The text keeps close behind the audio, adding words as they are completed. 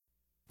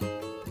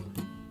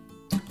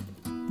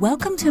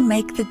Welcome to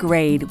Make the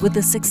Grade with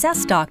the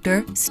Success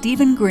Doctor,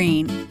 Stephen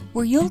Green,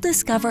 where you'll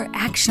discover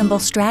actionable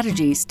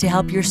strategies to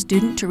help your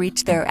student to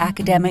reach their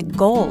academic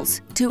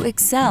goals, to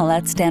excel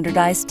at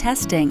standardized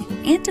testing,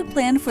 and to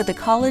plan for the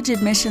college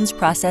admissions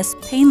process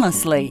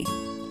painlessly.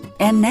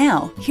 And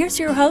now, here's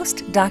your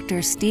host,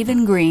 Dr.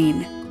 Stephen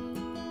Green.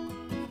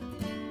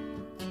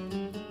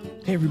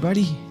 Hey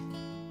everybody,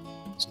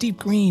 Steve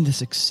Green, the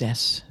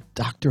Success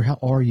Doctor. How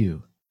are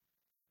you?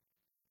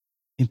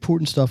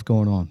 Important stuff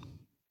going on.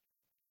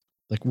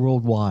 Like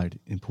worldwide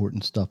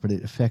important stuff, but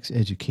it affects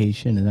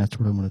education, and that's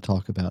what I'm going to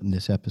talk about in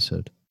this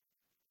episode.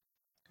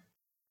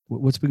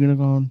 What's been going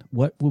on?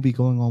 What will be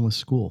going on with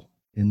school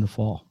in the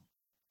fall?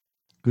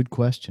 Good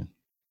question.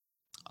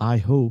 I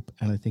hope,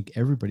 and I think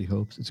everybody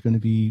hopes, it's going to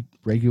be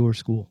regular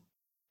school.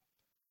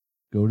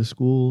 Go to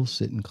school,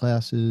 sit in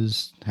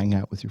classes, hang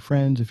out with your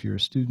friends if you're a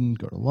student,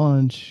 go to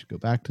lunch, go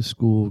back to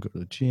school, go to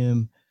the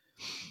gym,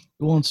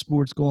 go on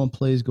sports, go on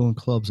plays, go on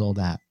clubs, all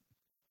that.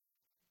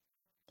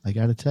 I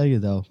got to tell you,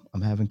 though,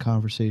 I'm having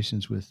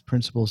conversations with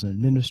principals and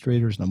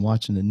administrators, and I'm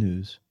watching the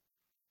news,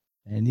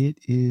 and it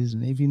is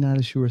maybe not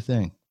a sure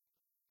thing.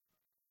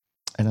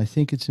 And I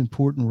think it's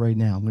important right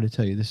now. I'm going to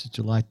tell you, this is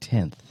July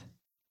 10th.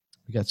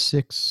 We got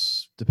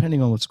 6,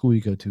 depending on what school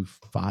you go to,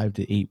 5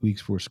 to 8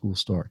 weeks before school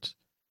starts.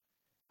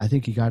 I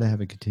think you got to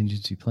have a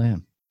contingency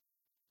plan.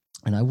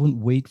 And I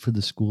wouldn't wait for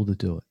the school to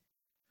do it.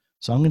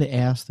 So I'm going to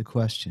ask the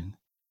question,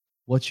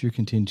 what's your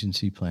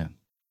contingency plan?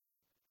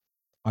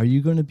 Are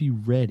you going to be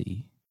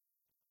ready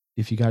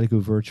if you got to go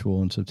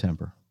virtual in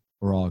September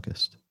or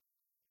August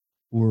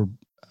or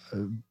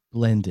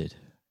blended?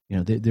 You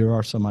know, there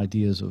are some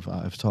ideas of,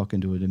 I was talking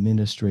to an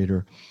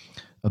administrator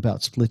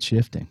about split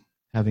shifting,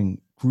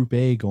 having Group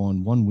A go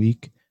on 1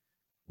 week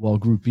while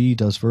Group B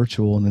does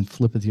virtual, and then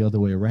flip it the other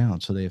way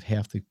around. So they have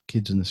half the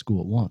kids in the school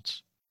at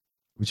once,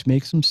 which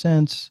makes some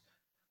sense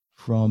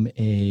from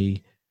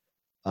a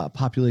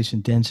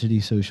population density,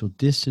 social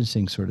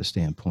distancing sort of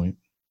standpoint.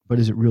 But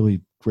is it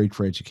really great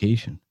for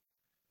education?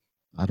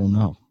 I don't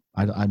know.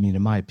 I mean,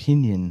 in my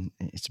opinion,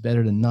 it's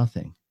better than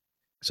nothing,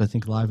 because I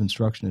think live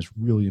instruction is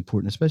really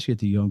important, especially at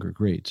the younger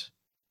grades.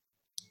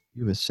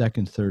 You have a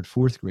second, third,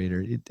 fourth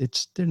grader,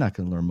 they're not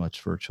going to learn much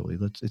virtually.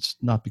 It's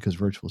not because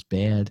virtual is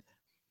bad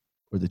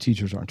or the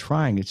teachers aren't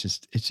trying. It's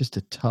just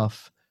a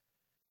tough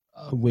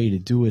way to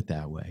do it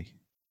that way.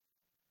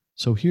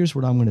 So here's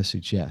what I'm going to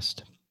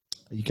suggest.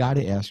 You got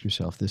to ask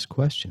yourself this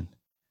question.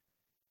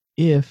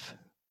 If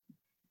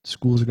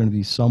schools are going to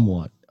be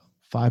somewhat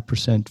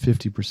 5%,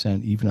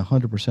 50%, even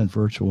 100%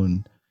 virtual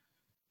in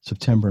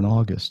September and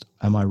August,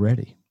 am I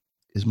ready?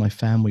 Is my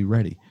family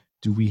ready?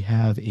 Do we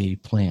have a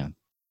plan?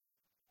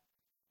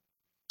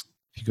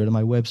 If you go to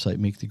my website,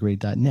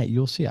 makethegrade.net,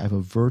 you'll see I have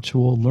a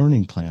virtual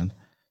learning plan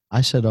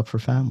I set up for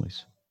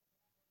families.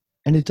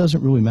 And it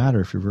doesn't really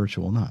matter if you're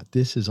virtual or not.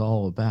 This is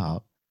all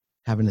about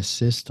having a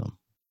system.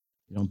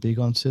 You know, I'm big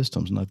on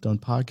systems, and I've done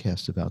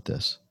podcasts about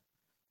this.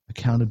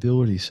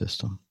 Accountability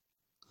system,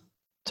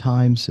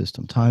 time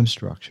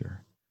structure,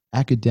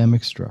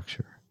 academic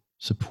structure,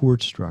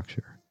 support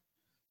structure.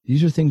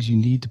 These are things you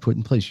need to put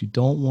in place. You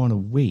don't want to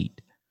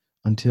wait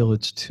until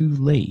it's too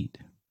late,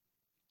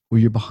 where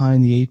you're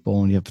behind the 8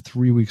 ball and you have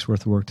 3 weeks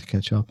worth of work to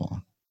catch up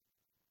on.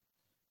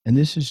 And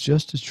this is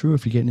just as true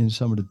if you're getting into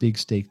some of the big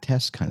stake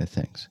test kind of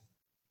things.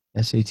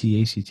 SAT,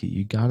 ACT,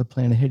 you got to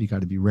plan ahead. You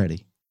got to be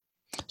ready.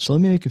 So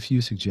let me make a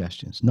few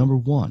suggestions. Number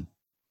one,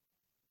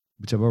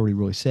 which I've already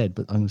really said,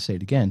 but I'm going to say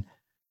it again,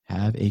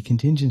 have a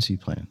contingency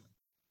plan.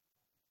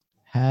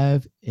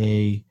 Have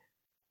a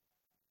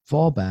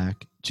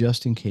fallback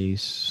just in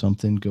case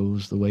something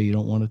goes the way you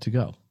don't want it to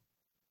go.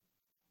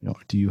 You know,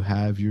 do you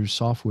have your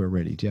software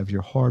ready? Do you have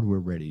your hardware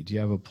ready? Do you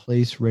have a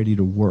place ready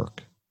to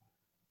work?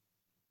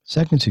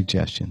 Second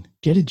suggestion,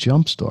 get a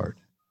jump start.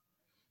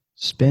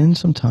 Spend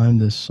some time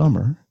this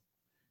summer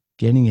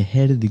getting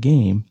ahead of the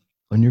game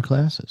on your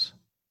classes.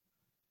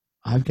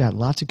 I've got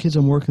lots of kids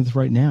I'm working with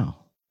right now.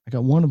 I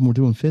got one of them, we're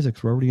doing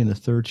physics. We're already in the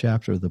 3rd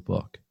chapter of the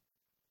book.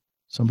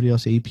 Somebody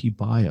else, AP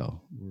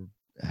Bio. We're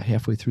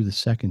halfway through the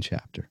 2nd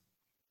chapter.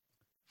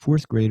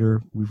 4th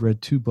grader, we've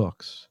read 2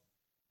 books.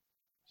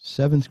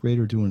 7th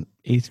grader doing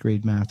 8th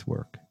grade math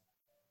work.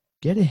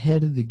 Get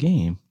ahead of the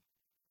game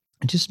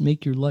and just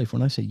make your life,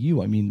 when I say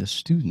you, I mean the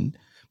student,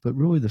 but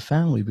really the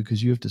family,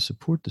 because you have to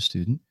support the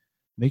student,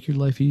 make your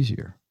life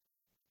easier.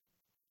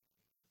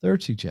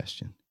 Third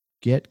suggestion,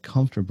 get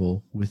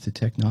comfortable with the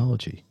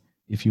technology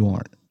if you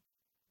aren't.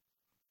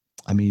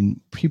 I mean,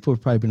 people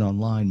have probably been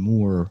online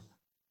more.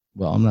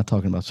 Well, I'm not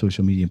talking about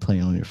social media and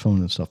playing on your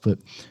phone and stuff, but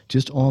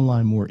just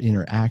online more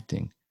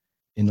interacting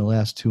in the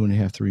last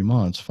 2.5, 3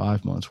 months,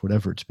 5 months,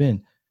 whatever it's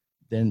been,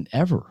 than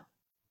ever.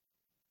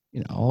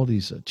 You know, all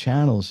these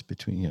channels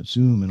between, you know,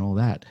 Zoom and all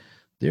that,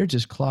 they're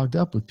just clogged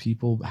up with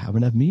people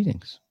having to have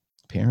meetings,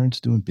 parents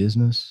doing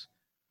business,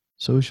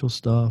 social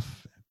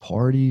stuff,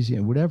 parties, you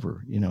know,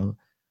 whatever, you know.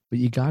 But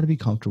you got to be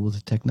comfortable with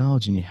the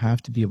technology, and you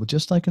have to be able,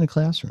 just like in a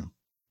classroom.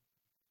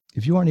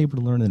 If you aren't able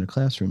to learn in a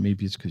classroom,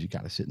 maybe it's because you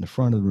got to sit in the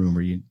front of the room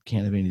or you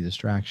can't have any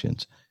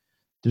distractions.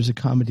 There's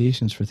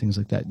accommodations for things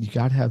like that. You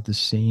got to have the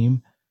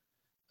same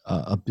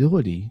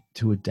ability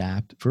to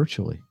adapt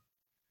virtually.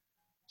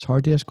 It's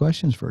hard to ask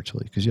questions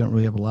virtually because you don't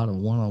really have a lot of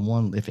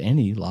one-on-one, if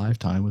any, live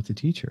time with the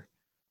teacher.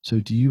 So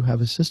do you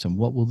have a system?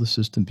 What will the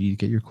system be to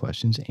get your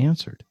questions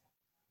answered?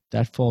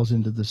 That falls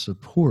into the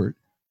support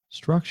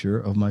structure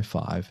of my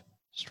 5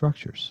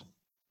 structures.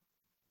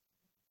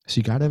 So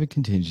you got to have a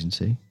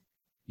contingency,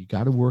 you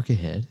got to work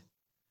ahead,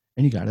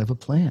 and you got to have a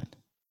plan.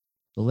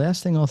 The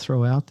last thing I'll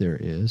throw out there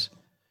is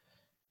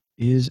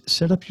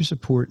set up your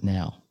support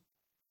now.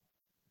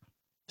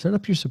 Set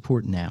up your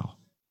support now.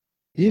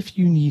 If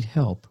you need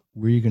help,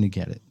 where are you going to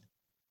get it?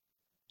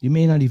 You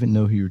may not even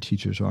know who your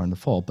teachers are in the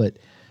fall, but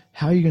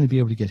how are you going to be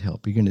able to get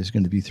help? Is it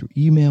going to be through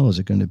email? Is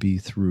it going to be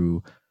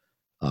through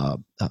a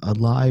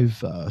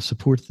live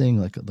support thing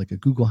like a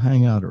Google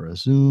Hangout or a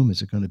Zoom?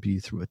 Is it going to be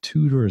through a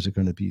tutor? Is it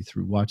going to be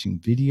through watching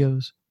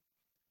videos?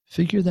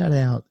 Figure that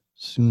out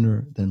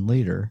sooner than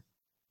later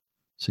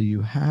so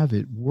you have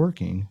it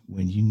working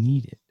when you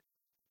need it.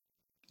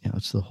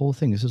 It's the whole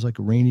thing. This is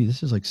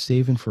like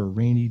saving for a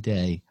rainy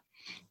day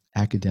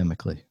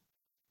academically.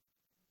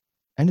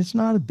 And it's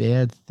not a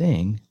bad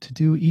thing to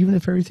do even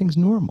if everything's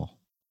normal,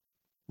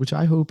 which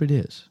I hope it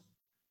is.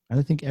 And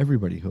I think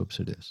everybody hopes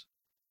it is.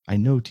 I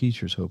know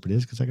teachers hope it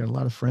is because I got a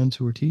lot of friends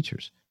who are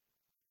teachers.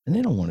 And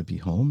they don't want to be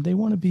home. They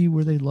want to be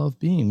where they love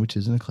being, which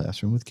is in a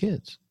classroom with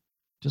kids.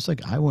 Just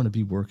like I want to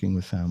be working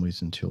with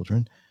families and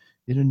children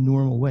in a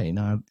normal way,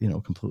 not,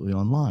 completely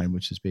online,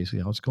 which is basically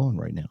how it's going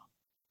right now.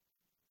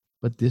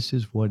 But this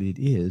is what it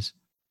is.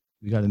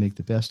 We got to make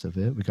the best of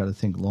it. We got to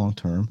think long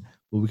term,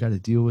 but we got to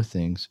deal with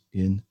things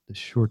in the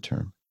short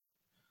term.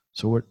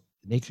 So what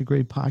makes a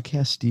great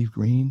podcast, Steve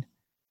Green?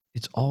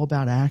 It's all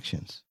about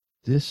actions.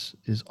 This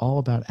is all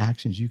about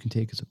actions you can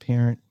take as a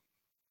parent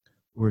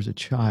or as a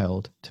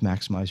child to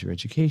maximize your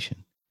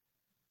education.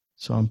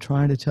 So I'm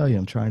trying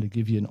to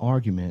give you an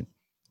argument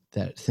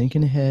that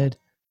thinking ahead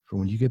for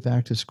when you get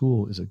back to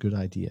school is a good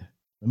idea.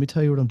 Let me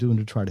tell you what I'm doing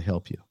to try to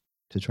help you,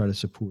 to try to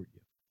support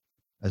you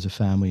as a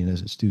family and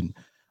as a student.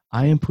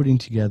 I am putting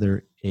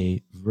together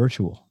a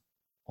virtual,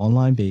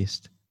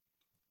 online-based,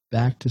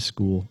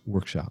 back-to-school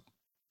workshop.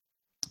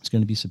 It's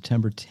going to be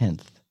September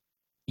 10th,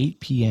 8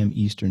 p.m.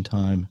 Eastern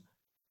Time,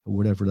 or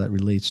whatever that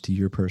relates to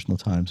your personal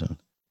time zone.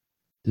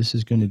 This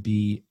is going to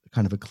be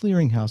kind of a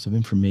clearinghouse of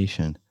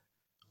information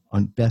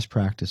on best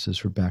practices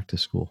for back to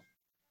school.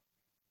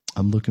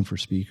 I'm looking for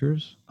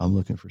speakers. I'm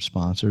looking for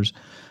sponsors.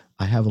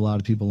 I have a lot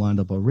of people lined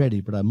up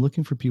already, but I'm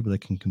looking for people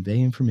that can convey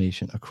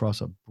information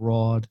across a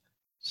broad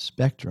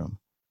spectrum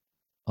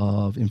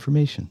of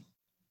information.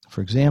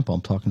 For example,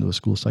 I'm talking to a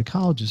school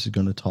psychologist who's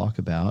going to talk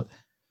about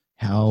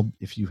how,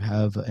 if you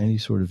have any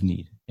sort of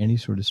need, any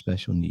sort of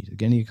special need,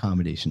 like any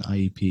accommodation,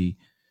 IEP,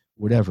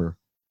 whatever,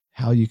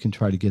 how you can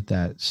try to get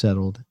that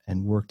settled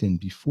and worked in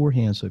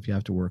beforehand. So if you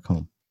have to work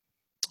home,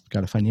 I've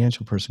got a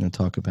financial person going to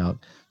talk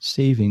about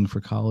saving for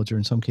college, or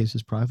in some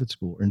cases private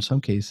school, or in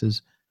some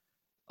cases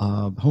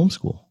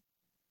homeschool.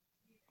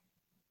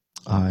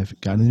 I've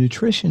got a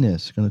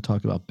nutritionist going to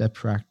talk about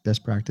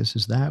best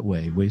practices that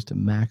way, ways to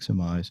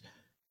maximize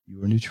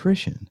your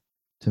nutrition,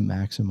 to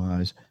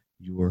maximize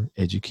your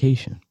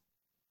education.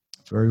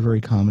 Very,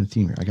 very common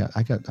theme here.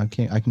 I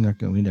cannot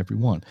go into every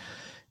one.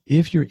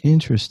 If you're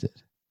interested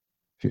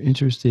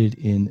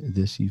in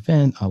this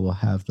event, I will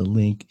have the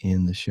link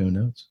in the show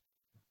notes.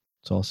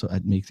 It's also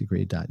at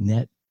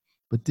makethegrade.net.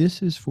 But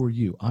this is for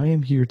you. I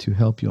am here to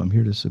help you. I'm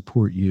here to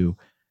support you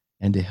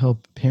and to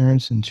help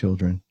parents and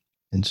children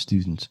and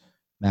students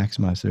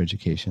maximize their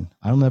education.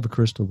 I don't have a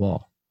crystal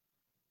ball.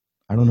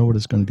 I don't know what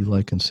it's going to be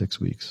like in 6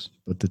 weeks,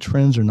 but the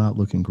trends are not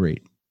looking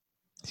great.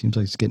 It seems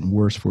like it's getting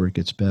worse before it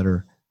gets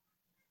better.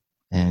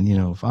 And,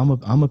 if I'm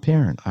a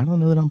parent, I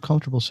don't know that I'm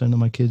comfortable sending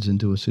my kids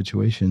into a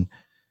situation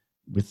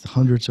with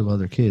hundreds of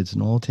other kids.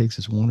 And all it takes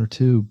is one or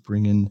two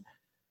bringing,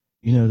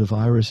 the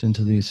virus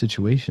into the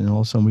situation. And all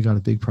of a sudden we got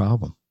a big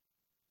problem.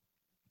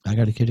 I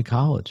got a kid at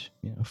college,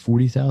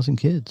 40,000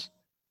 kids.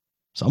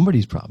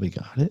 Somebody's probably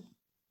got it.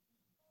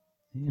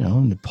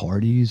 And the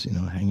parties,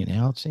 hanging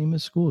out, same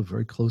as school,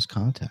 very close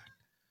contact.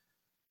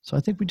 So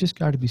I think we just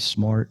got to be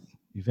smart.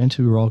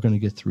 Eventually we're all going to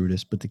get through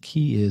this. But the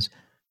key is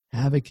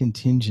have a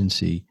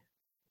contingency,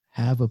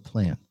 have a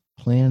plan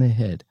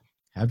ahead,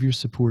 have your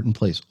support in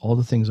place, all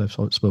the things I've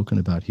spoken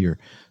about here.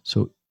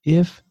 So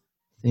if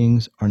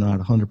things are not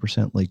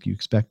 100% like you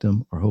expect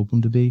them or hope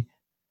them to be,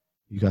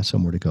 you got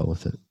somewhere to go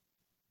with it.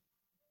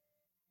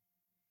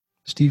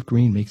 Steve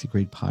Green Makes a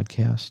Great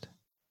Podcast,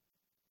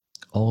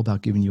 all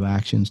about giving you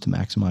actions to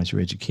maximize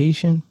your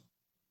education.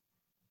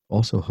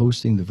 Also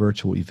hosting the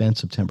virtual event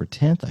September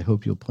 10th. I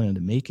hope you'll plan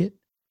to make it.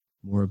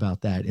 More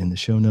about that in the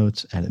show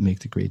notes at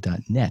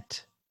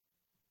makethegrade.net.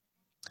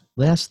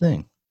 Last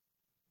thing,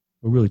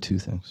 or really two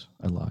things.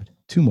 I lied.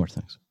 Two more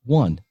things.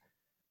 One,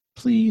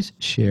 please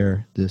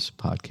share this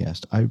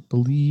podcast. I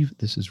believe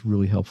this is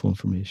really helpful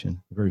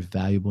information, very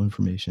valuable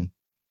information.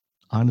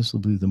 Honestly,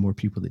 believe the more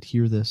people that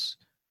hear this,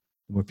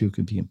 the more people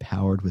can be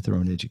empowered with their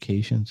own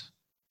educations.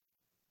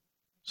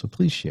 So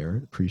please share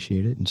it,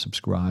 appreciate it, and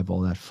subscribe,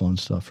 all that fun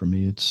stuff for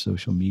me. It's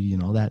social media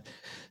and all that.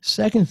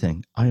 Second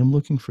thing, I am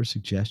looking for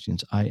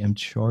suggestions. I am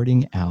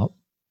charting out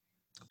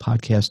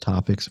podcast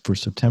topics for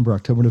September,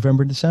 October,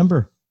 November,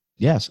 December.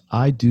 Yes,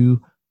 I do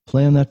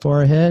plan that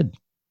far ahead.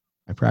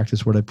 I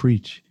practice what I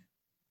preach.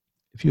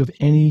 If you have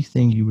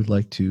anything you would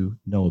like to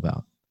know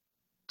about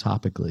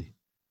topically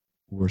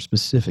or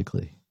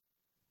specifically,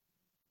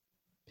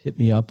 hit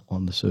me up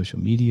on the social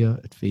media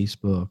at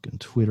Facebook and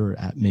Twitter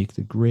at Make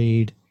the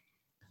Grade.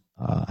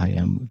 I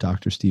am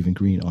Dr. Stephen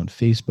Green on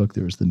Facebook.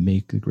 There's the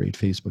Make the Grade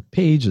Facebook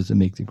page. There's the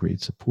Make the Grade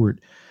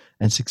support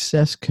and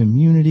success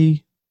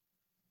community.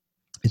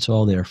 It's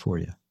all there for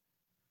you.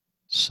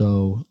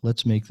 So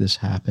let's make this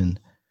happen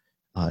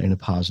in a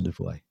positive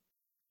way.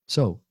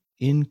 So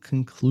in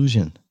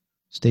conclusion,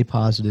 stay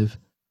positive,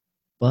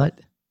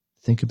 but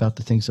think about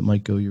the things that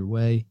might go your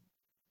way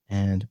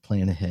and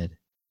plan ahead.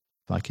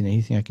 If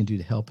anything I can do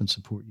to help and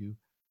support you,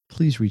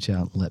 please reach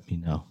out and let me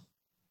know.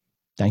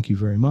 Thank you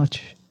very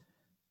much.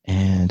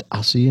 And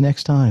I'll see you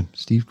next time.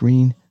 Steve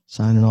Green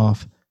signing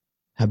off.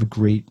 Have a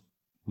great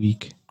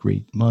week,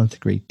 great month,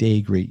 great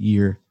day, great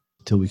year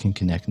until we can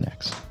connect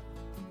next.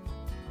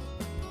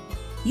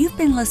 You've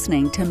been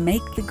listening to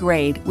Make the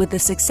Grade with the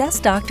Success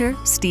Doctor,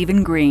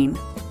 Stephen Green.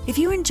 If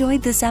you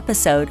enjoyed this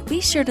episode,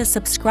 be sure to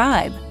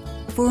subscribe.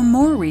 For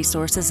more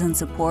resources and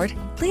support,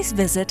 please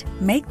visit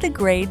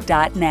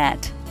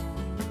makethegrade.net.